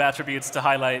positive attributes to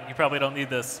highlight, you probably don't need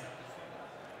this.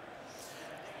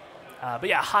 But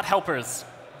yeah, hot helpers.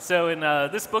 So in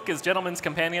this book is Gentleman's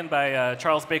Companion by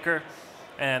Charles Baker.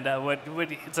 And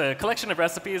it's a collection of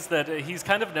recipes that he's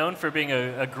kind of known for being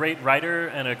a great writer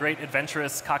and a great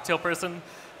adventurous cocktail person,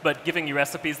 but giving you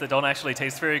recipes that don't actually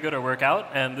taste very good or work out.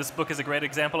 And this book is a great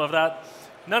example of that.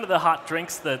 None of the hot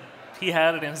drinks that he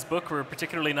had in his book were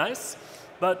particularly nice,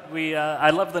 but I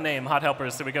love the name, Hot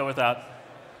Helpers, so we go with that.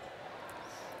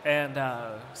 And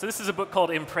so this is a book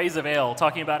called In Praise of Ale,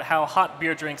 talking about how hot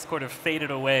beer drinks sort of faded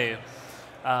away.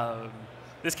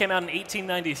 This came out in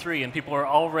 1893, and people are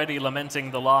already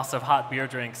lamenting the loss of hot beer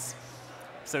drinks.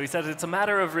 So he says, it's a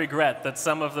matter of regret that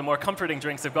some of the more comforting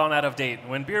drinks have gone out of date.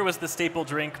 When beer was the staple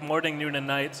drink morning, noon, and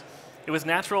night, it was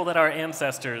natural that our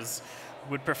ancestors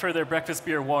would prefer their breakfast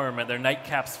beer warm and their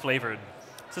nightcaps flavored.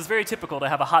 So it's very typical to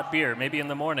have a hot beer, maybe in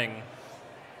the morning.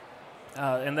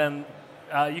 And then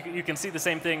you can see the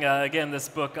same thing, again, this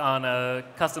book on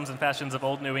customs and fashions of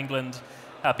old New England.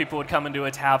 People would come into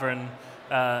a tavern,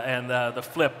 and the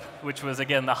flip, which was,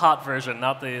 again, the hot version,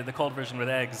 not the cold version with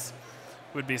eggs,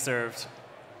 would be served.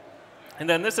 And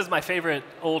then this is my favorite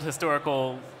old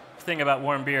historical thing about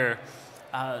warm beer.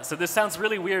 So this sounds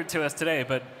really weird to us today,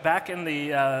 but back in the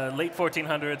late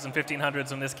 1400s and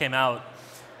 1500s when this came out,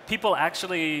 people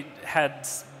actually had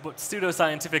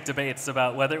pseudoscientific debates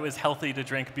about whether it was healthy to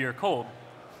drink beer cold.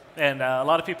 And a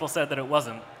lot of people said that it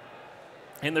wasn't.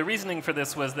 And the reasoning for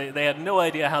this was they had no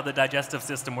idea how the digestive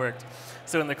system worked.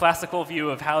 So in the classical view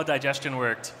of how digestion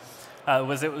worked, it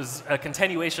was a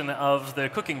continuation of the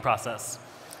cooking process.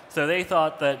 So they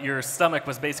thought that your stomach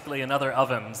was basically another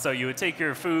oven. So you would take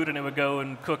your food and it would go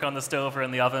and cook on the stove or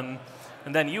in the oven,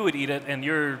 and then you would eat it and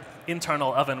your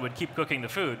internal oven would keep cooking the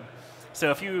food. So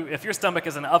if your stomach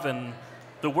is an oven,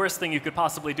 the worst thing you could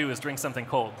possibly do is drink something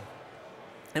cold.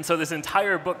 And so this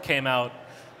entire book came out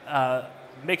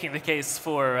making the case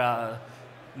for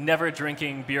never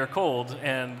drinking beer cold,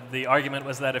 and the argument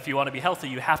was that if you want to be healthy,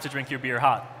 you have to drink your beer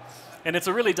hot. And it's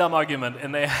a really dumb argument,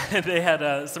 and they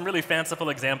had some really fanciful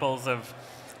examples of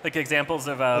the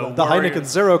Heineken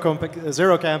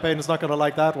Zero campaign is not going to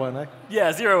like that one, eh?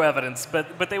 Yeah, zero evidence,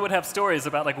 but they would have stories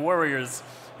about like warriors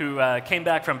who came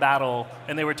back from battle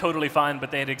and they were totally fine, but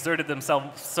they had exerted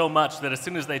themselves so much that as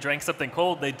soon as they drank something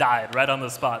cold, they died right on the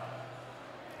spot.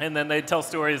 And then they'd tell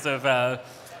stories of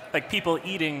like people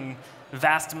eating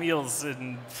vast meals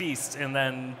and feast and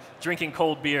then drinking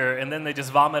cold beer, and then they just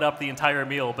vomit up the entire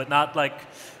meal, but not like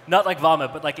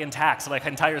vomit, but like intact, so like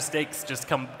entire steaks just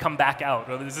come back out.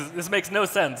 This makes no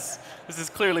sense. This is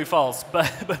clearly false,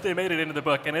 but they made it into the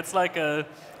book, and it's like a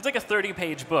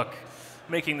 30-page book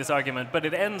making this argument, but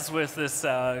it ends with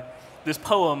this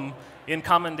poem in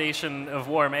commendation of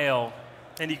warm ale,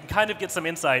 and you can kind of get some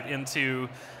insight into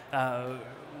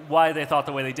why they thought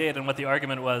the way they did and what the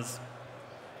argument was.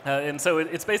 And so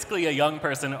it's basically a young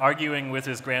person arguing with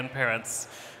his grandparents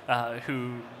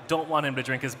who don't want him to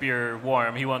drink his beer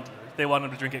warm. They want him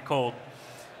to drink it cold.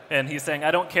 And he's saying, I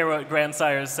don't care what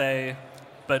grandsires say,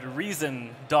 but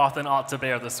reason doth and ought to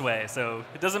bear the sway. So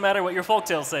it doesn't matter what your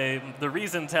folktales say, the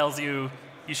reason tells you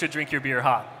you should drink your beer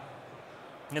hot.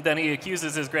 And then he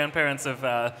accuses his grandparents of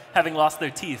having lost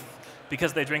their teeth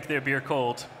because they drink their beer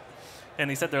cold. And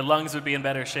he said their lungs would be in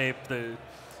better shape.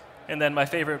 And then my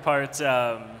favorite part,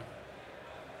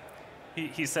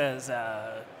 he says,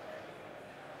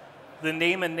 the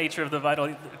name and nature of the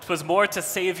vital, 'twas more to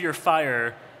save your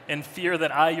fire and fear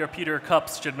that I, your pewter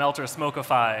cups, should melt or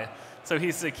smokify. So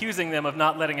he's accusing them of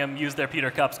not letting him use their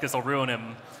pewter cups because they'll ruin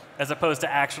him, as opposed to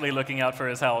actually looking out for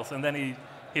his health. And then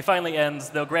he finally ends,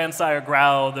 though grandsire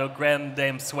growl, though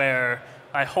grandame swear,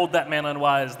 I hold that man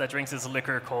unwise that drinks his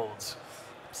liquor cold.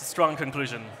 It's a strong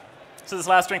conclusion. So this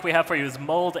last drink we have for you is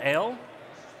mulled ale.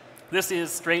 This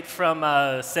is straight from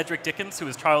Cedric Dickens, who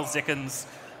was Charles Dickens'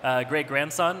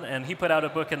 great-grandson, and he put out a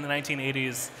book in the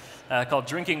 1980s called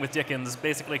Drinking with Dickens,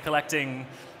 basically collecting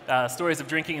stories of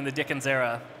drinking in the Dickens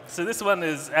era. So this one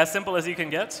is as simple as you can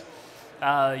get.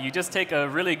 You just take a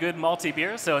really good malty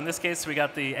beer. So in this case, we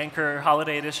got the Anchor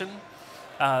Holiday Edition.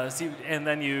 And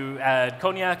then you add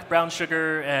cognac, brown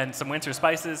sugar, and some winter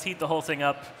spices, heat the whole thing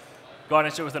up,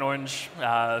 garnish it with an orange.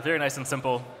 Very nice and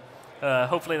simple.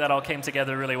 Hopefully that all came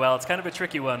together really well. It's kind of a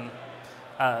tricky one.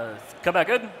 Come back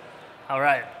good? All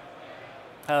right.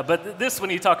 But this, when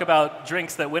you talk about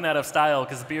drinks that went out of style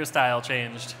because beer style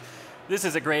changed, this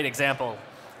is a great example.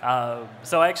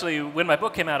 So actually, when my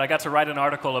book came out, I got to write an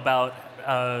article about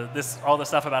all the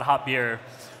stuff about hot beer.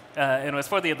 And it was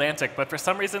for The Atlantic, but for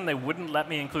some reason they wouldn't let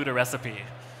me include a recipe.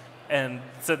 And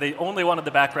so they only wanted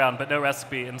the background, but no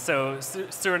recipe. And so,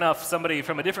 sure enough, somebody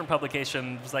from a different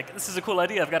publication was like, this is a cool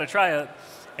idea, I've got to try it.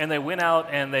 And they went out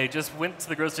and they just went to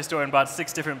the grocery store and bought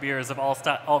 6 different beers of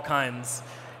all kinds,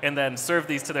 and then served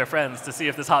these to their friends to see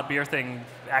if this hot beer thing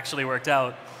actually worked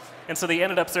out. And so they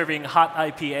ended up serving hot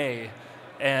IPA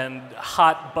and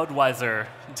hot Budweiser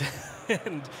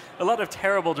and a lot of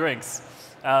terrible drinks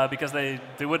because they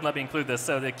wouldn't let me include this.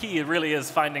 So the key really is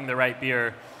finding the right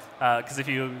beer. Because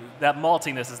that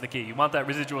maltiness is the key. You want that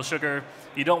residual sugar.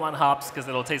 You don't want hops because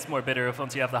it'll taste more bitter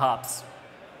once you have the hops.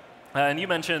 And you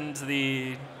mentioned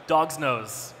the Dog's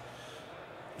Nose.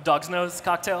 The Dog's Nose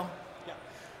cocktail? Yeah.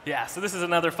 Yeah, so this is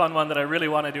another fun one that I really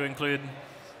wanted to include.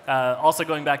 Also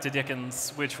going back to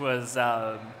Dickens, which was,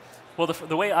 the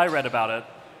way I read about it,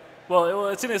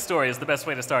 it's in his story is the best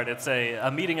way to start. It's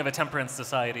a meeting of a temperance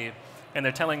society. And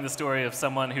they're telling the story of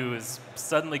someone who is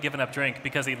suddenly given up drink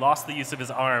because he lost the use of his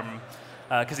arm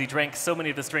because he drank so many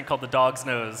of this drink called the Dog's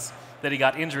Nose that he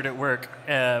got injured at work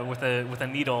with a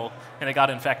needle, and it got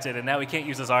infected, and now he can't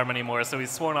use his arm anymore, so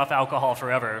he's sworn off alcohol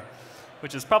forever,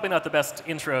 which is probably not the best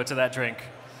intro to that drink.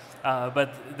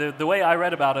 But the way I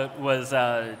read about it was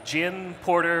gin,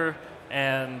 porter,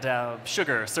 and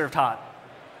sugar served hot.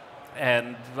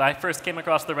 And I first came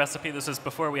across the recipe. This was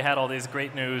before we had all these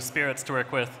great new spirits to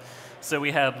work with. So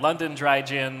we had London dry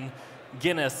gin,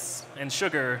 Guinness, and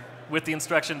sugar with the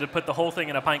instruction to put the whole thing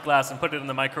in a pint glass and put it in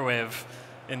the microwave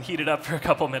and heat it up for a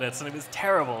couple minutes. And it was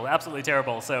terrible, absolutely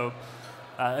terrible. So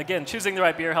again, choosing the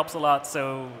right beer helps a lot.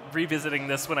 So revisiting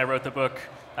this when I wrote the book,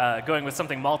 going with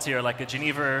something maltier like a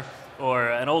Geneva or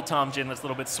an Old Tom gin that's a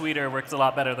little bit sweeter works a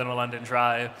lot better than a London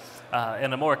dry.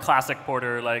 And a more classic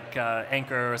porter like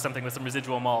Anchor or something with some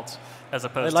residual malt as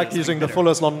opposed to I like using the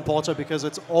Fuller's London Porter because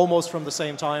it's almost from the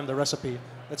same time, the recipe.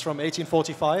 It's from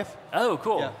 1845. Oh,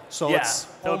 cool. Yeah, so yeah, it's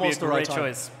that would almost be a the right great time.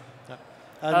 choice. Yeah.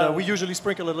 And we usually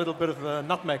sprinkle a little bit of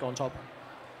nutmeg on top.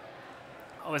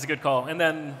 Always a good call. And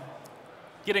then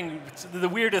getting the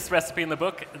weirdest recipe in the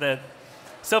book that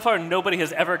so far nobody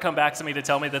has ever come back to me to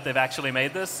tell me that they've actually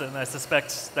made this, and I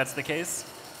suspect that's the case.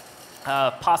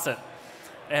 Posset.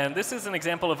 And this is an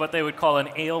example of what they would call an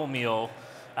ale meal.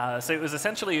 So it was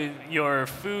essentially your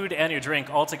food and your drink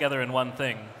all together in one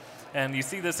thing. And you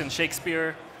see this in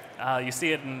Shakespeare. You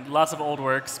see it in lots of old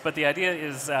works. But the idea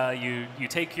is you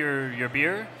take your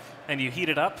beer and you heat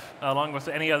it up along with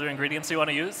any other ingredients you want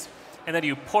to use. And then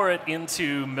you pour it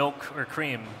into milk or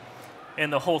cream.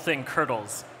 And the whole thing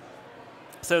curdles.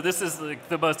 So this is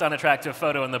the most unattractive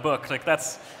photo in the book. Like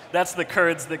that's the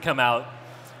curds that come out.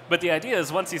 But the idea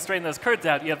is once you strain those curds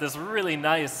out, you have this really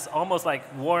nice, almost like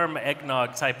warm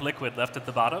eggnog type liquid left at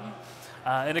the bottom.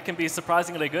 And it can be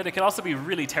surprisingly good. It can also be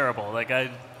really terrible. Like I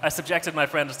subjected my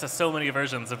friends to so many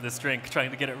versions of this drink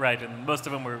trying to get it right, and most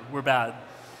of them were bad.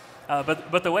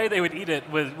 But the way they would eat it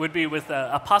would be with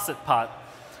a posset pot,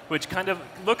 which kind of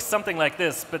looks something like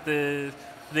this. But the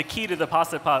key to the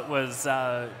posset pot was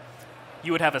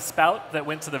you would have a spout that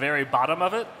went to the very bottom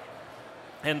of it.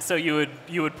 And so you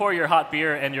would pour your hot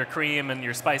beer and your cream and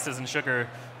your spices and sugar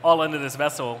all into this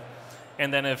vessel.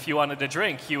 And then if you wanted to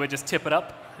drink, you would just tip it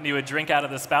up and you would drink out of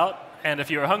the spout. And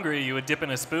if you were hungry, you would dip in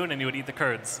a spoon and you would eat the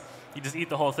curds. You just eat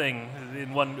the whole thing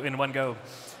in one go.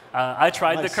 I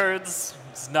tried the curds.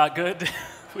 It's not good.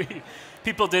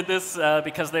 People did this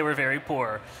because they were very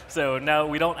poor. So now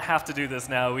we don't have to do this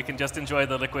now. We can just enjoy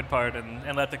the liquid part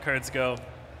and let the curds go.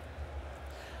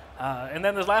 And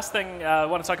then the last thing I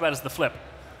want to talk about is the flip.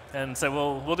 And so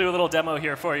we'll do a little demo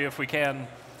here for you if we can.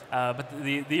 But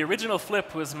the original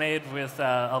flip was made with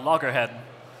a loggerhead.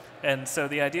 And so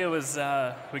the idea was,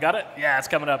 we got it? Yeah, it's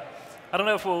coming up. I don't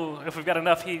know if we've got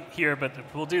enough heat here, but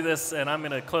we'll do this, and I'm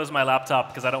going to close my laptop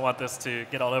because I don't want this to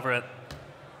get all over it.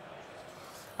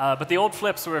 But the old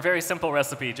flips were a very simple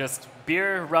recipe, just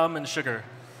beer, rum, and sugar.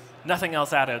 Nothing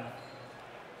else added.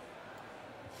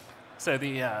 So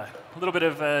a little bit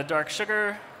of dark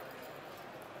sugar,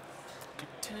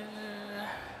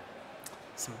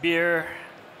 some beer,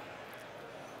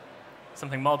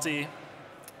 something malty.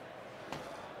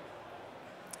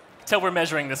 Tell we're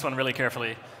measuring this one really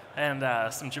carefully,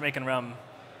 and some Jamaican rum.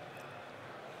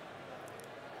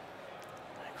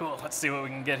 Cool, let's see what we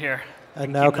can get here.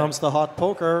 And now comes the hot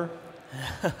poker.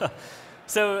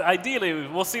 So ideally,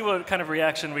 we'll see what kind of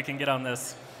reaction we can get on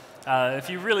this. If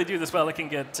you really do this well, it can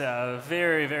get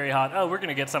very, very hot. Oh, we're going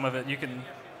to get some of it. You can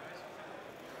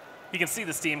see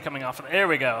the steam coming off. There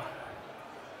we go.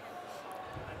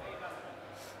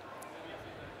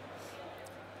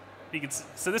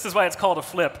 So this is why it's called a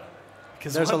flip.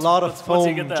 There's a lot of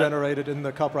foam generated in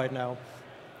the cup right now.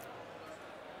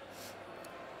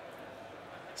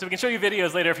 So we can show you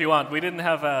videos later if you want. We didn't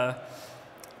have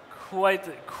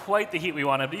quite the heat we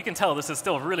wanted, but you can tell this is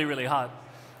still really, really hot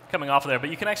coming off of there. But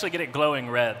you can actually get it glowing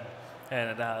red.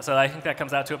 And so I think that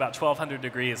comes out to about 1,200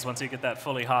 degrees once you get that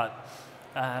fully hot.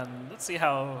 Let's see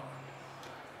how...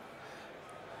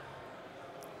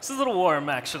 This is a little warm,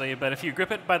 actually, but if you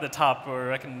grip it by the top,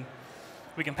 or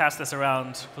we can pass this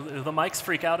around. Will the mics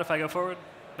freak out if I go forward?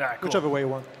 Ah, cool. Whichever way you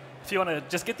want. If you want to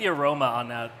just get the aroma on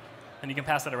that, and you can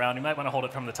pass it around, you might want to hold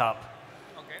it from the top.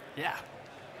 Okay. Yeah.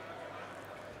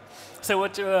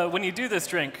 So when you do this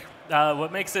drink,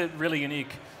 what makes it really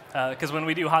unique, because when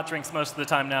we do hot drinks most of the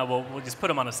time now, we'll just put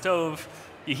them on a stove.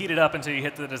 You heat it up until you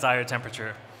hit the desired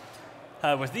temperature.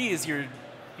 With these, you're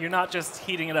not just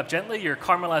heating it up gently, you're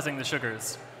caramelizing the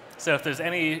sugars. So if there's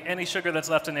any sugar that's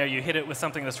left in there, you hit it with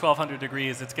something that's 1,200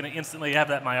 degrees, it's going to instantly have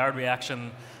that Maillard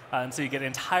reaction, and so you get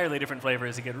entirely different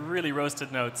flavors. You get really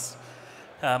roasted notes.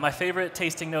 My favorite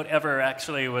tasting note ever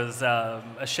actually was a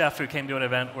chef who came to an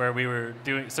event where we were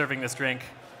serving this drink,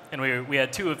 and we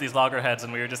had 2 of these loggerheads,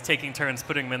 and we were just taking turns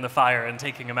putting them in the fire and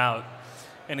taking them out.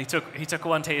 And he took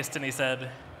one taste, and he said,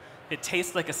 "It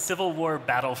tastes like a Civil War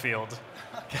battlefield."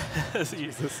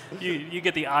 you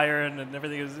get the iron and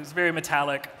everything. It's very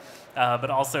metallic, but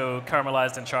also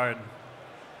caramelized and charred.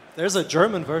 There's a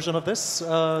German version of this,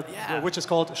 which is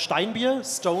called Steinbier,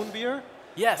 stone beer.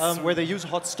 Yes. Where they use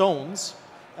hot stones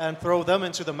and throw them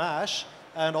into the mash.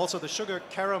 And also the sugar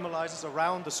caramelizes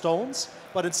around the stones.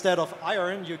 But instead of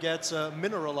iron, you get a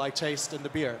mineral-like taste in the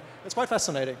beer. It's quite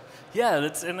fascinating. Yeah,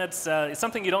 it's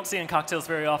something you don't see in cocktails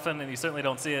very often, and you certainly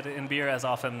don't see it in beer as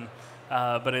often.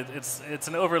 But it's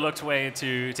an overlooked way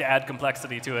to add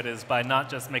complexity to it, is by not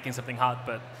just making something hot,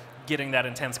 but getting that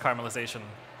intense caramelization.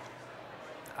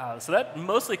 So that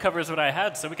mostly covers what I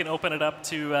had. So we can open it up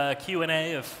to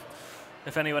Q&A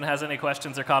if anyone has any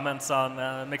questions or comments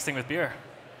on mixing with beer.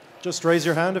 Just raise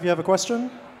your hand if you have a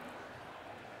question.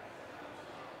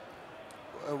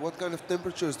 What kind of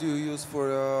temperatures do you use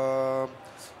for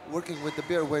working with the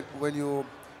beer when you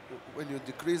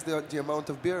decrease the amount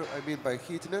of beer? I mean, by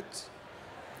heating it.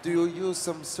 Do you use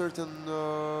some certain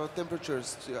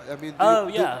temperatures? I mean,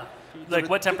 like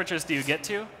what temperatures do you get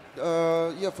to?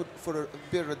 Yeah, for a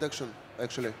beer reduction,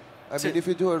 actually. I mean, if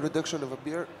you do a reduction of a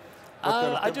beer, what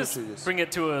kind of temperature I just you use? bring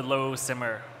it to a low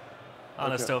simmer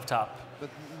on a stovetop. But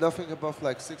nothing above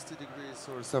like 60 degrees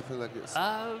or something like this?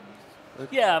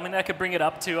 Yeah, I mean, I could bring it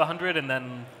up to 100 and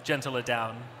then gentle it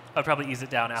down. I'd probably ease it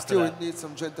down after that. Still, it needs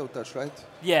some gentle touch, right?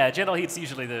 Yeah, gentle heat's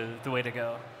usually the way to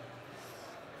go.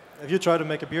 If you try to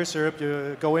make a beer syrup,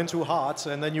 you go in too hot,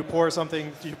 and then you pour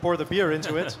the beer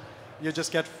into it, you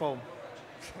just get foam.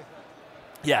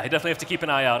 Yeah, you definitely have to keep an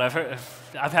eye out.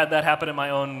 I've had that happen in my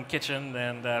own kitchen,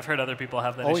 and I've heard other people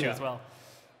have that issue as well.